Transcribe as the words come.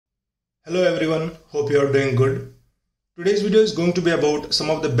Hello everyone, hope you are doing good. Today's video is going to be about some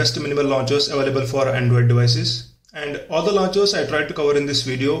of the best minimal launchers available for Android devices. And all the launchers I tried to cover in this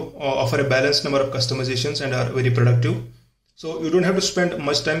video offer a balanced number of customizations and are very productive. So you don't have to spend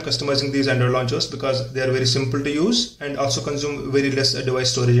much time customizing these Android launchers because they are very simple to use and also consume very less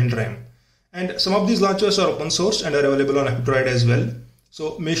device storage and RAM. And some of these launchers are open source and are available on Android as well.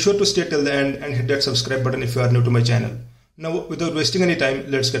 So make sure to stay till the end and hit that subscribe button if you are new to my channel. Now, without wasting any time,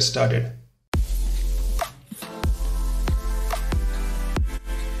 let's get started.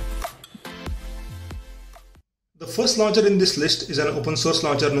 The first launcher in this list is an open source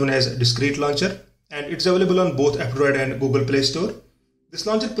launcher known as Discreet Launcher, and it's available on both Android and Google Play Store. This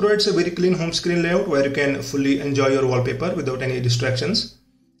launcher provides a very clean home screen layout where you can fully enjoy your wallpaper without any distractions.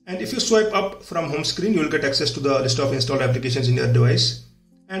 And if you swipe up from home screen, you will get access to the list of installed applications in your device.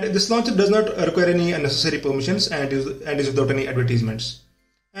 And this launcher does not require any unnecessary permissions and is without any advertisements.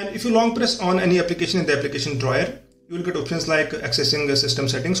 And if you long press on any application in the application drawer, you will get options like accessing the system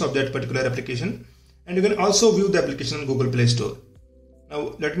settings of that particular application. And you can also view the application on Google Play Store.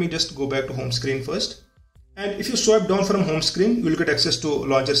 Now let me just go back to home screen first. And if you swipe down from home screen, you will get access to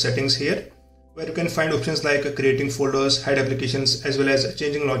launcher settings here, where you can find options like creating folders, hide applications, as well as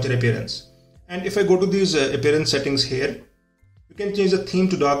changing launcher appearance. And if I go to these appearance settings here, you can change the theme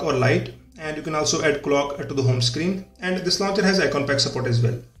to dark or light, and you can also add clock to the home screen. And this launcher has icon pack support as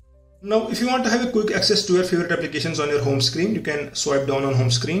well. Now, if you want to have a quick access to your favorite applications on your home screen, you can swipe down on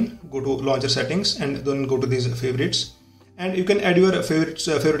home screen, go to launcher settings, and then go to these favorites. And you can add your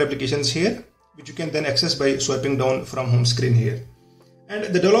favorite applications here, which you can then access by swiping down from home screen here. And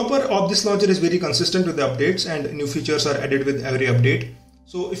the developer of this launcher is very consistent with the updates, and new features are added with every update.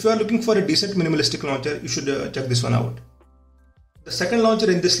 So if you are looking for a decent minimalistic launcher, you should check this one out. The second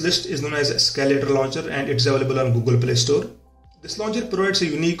launcher in this list is known as Scalator Launcher, and it's available on Google Play Store. This launcher provides a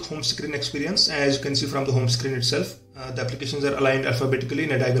unique home screen experience. As you can see from the home screen itself, the applications are aligned alphabetically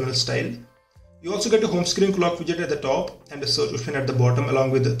in a diagonal style. You also get a home screen clock widget at the top and a search option at the bottom along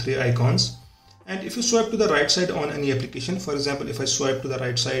with the 3 icons. And if you swipe to the right side on any application, for example, if I swipe to the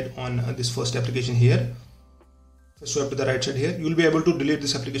right side on this first application here, if I swipe to the right side here, you will be able to delete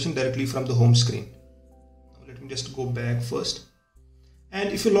this application directly from the home screen. Now let me just go back first.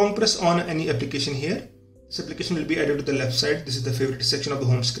 And if you long press on any application here, this application will be added to the left side. This is the favorite section of the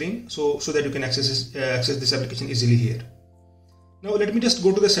home screen, so that you can access this application easily here. Now let me just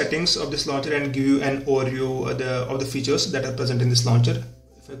go to the settings of this launcher and give you an overview of the features that are present in this launcher.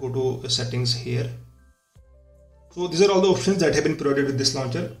 If I go to settings here, so these are all the options that have been provided with this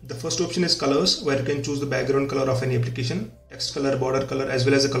launcher. The first option is colors, where you can choose the background color of any application, text color, border color, as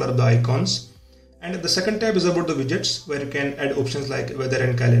well as the color of the icons. And the second tab is about the widgets, where you can add options like weather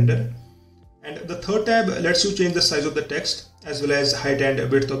and calendar. And the third tab lets you change the size of the text as well as height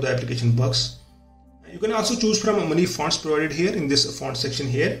and width of the application box. You can also choose from many fonts provided here in this font section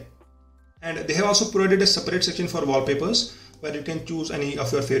here. And they have also provided a separate section for wallpapers, where you can choose any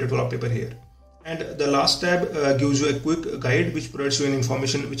of your favorite wallpaper here. And the last tab gives you a quick guide which provides you an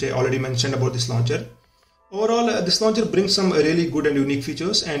information which I already mentioned about this launcher. Overall, this launcher brings some really good and unique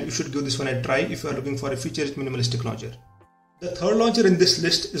features, and you should give this one a try if you are looking for a feature-rich minimalistic launcher. The third launcher in this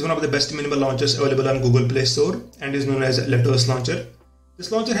list is one of the best minimal launchers available on Google Play Store and is known as Letters Launcher.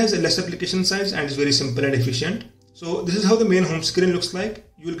 This launcher has a less application size and is very simple and efficient. So this is how the main home screen looks like.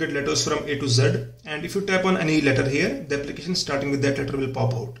 You will get letters from A to Z, and if you tap on any letter here, the application starting with that letter will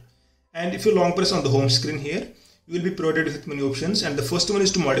pop out. And if you long press on the home screen here, you will be provided with many options, and the first one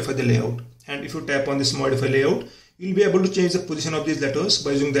is to modify the layout. And if you tap on this modify layout, you will be able to change the position of these letters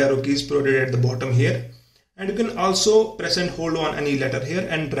by using the arrow keys provided at the bottom here. And you can also press and hold on any letter here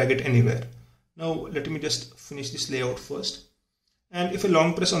and drag it anywhere. Now let me just finish this layout first. And if I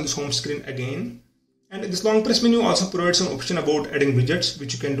long press on this home screen again, and this long press menu also provides an option about adding widgets,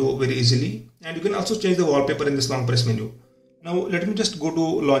 which you can do very easily. And you can also change the wallpaper in this long press menu. Now let me just go to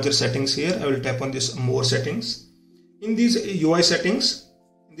launcher settings here. I will tap on this more settings. In these UI settings,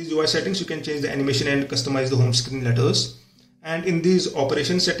 you can change the animation and customize the home screen letters. And in these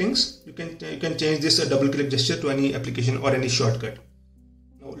operation settings, you can change this double click gesture to any application or any shortcut.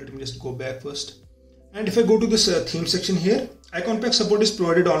 Now let me just go back first. And if I go to this theme section here, icon pack support is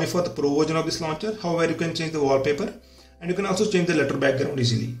provided only for the pro version of this launcher. However, you can change the wallpaper, and you can also change the letter background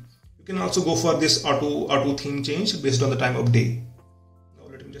easily. You can also go for this auto theme change based on the time of day.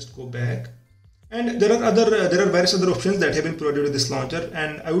 Now let me just go back. And there are various other options that have been provided with this launcher,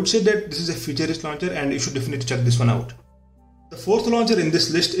 and I would say that this is a feature-rich launcher and you should definitely check this one out. The fourth launcher in this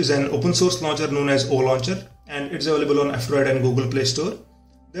list is an open source launcher known as O Launcher, and it's available on Android and Google Play Store.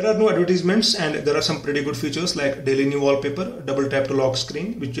 There are no advertisements and there are some pretty good features like daily new wallpaper, double tap to lock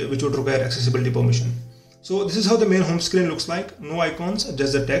screen, which would require accessibility permission. So this is how the main home screen looks like. No icons,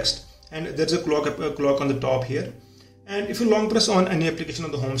 just the text, and there's a clock on the top here. And if you long press on any application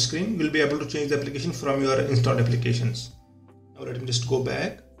on the home screen, you'll be able to change the application from your installed applications. Now let me just go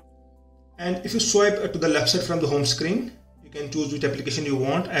back. And if you swipe to the left side from the home screen, you can choose which application you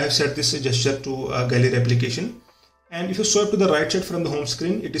want. I have set this gesture to gallery application. And if you swipe to the right side from the home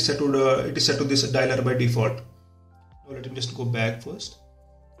screen, it is set to this dialer by default. Now let me just go back first.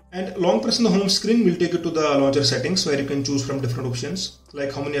 And long press on the home screen will take you to the launcher settings where you can choose from different options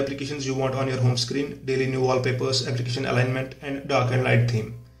like how many applications you want on your home screen, daily new wallpapers, application alignment, and dark and light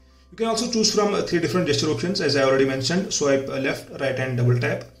theme. You can also choose from 3 different gesture options as I already mentioned: swipe left, right, and double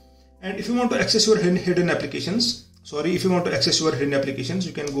tap. And if you want to access your hidden applications,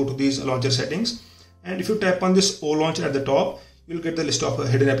 you can go to these launcher settings. And if you tap on this O launcher at the top, you'll get the list of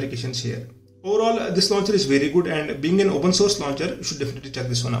hidden applications here. Overall, this launcher is very good, and being an open source launcher, you should definitely check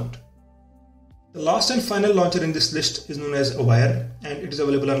this one out. The last and final launcher in this list is known as Vire, and it is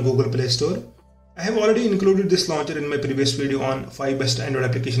available on Google Play Store. I have already included this launcher in my previous video on 5 best Android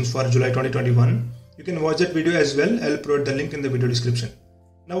applications for July 2021. You can watch that video as well. I'll provide the link in the video description.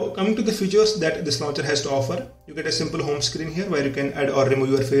 Now coming to the features that this launcher has to offer, you get a simple home screen here where you can add or remove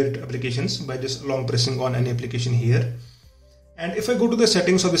your favorite applications by just long pressing on any application here. And if I go to the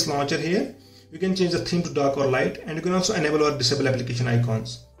settings of this launcher here, you can change the theme to dark or light, and you can also enable or disable application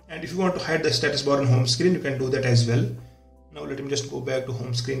icons. And if you want to hide the status bar on home screen, you can do that as well. Now let me just go back to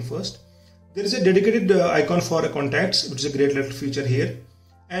home screen first. There is a dedicated icon for contacts, which is a great little feature here.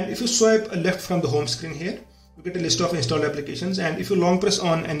 And if you swipe left from the home screen here, you get a list of installed applications, and if you long press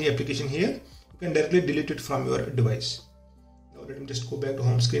on any application here, you can directly delete it from your device. Now let me just go back to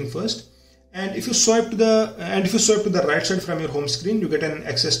home screen first. And if you swipe to the right side from your home screen, you get an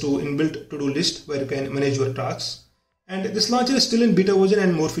access to inbuilt to-do list where you can manage your tasks. And this launcher is still in beta version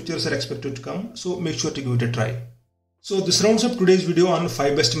and more features are expected to come, so make sure to give it a try. So this rounds up today's video on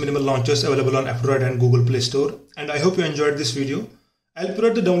 5 best minimal launchers available on Android and Google Play Store, and I hope you enjoyed this video. I'll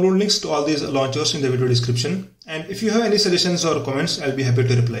provide the download links to all these launchers in the video description, and if you have any suggestions or comments, I'll be happy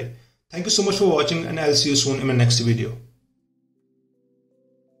to reply. Thank you so much for watching, and I'll see you soon in my next video.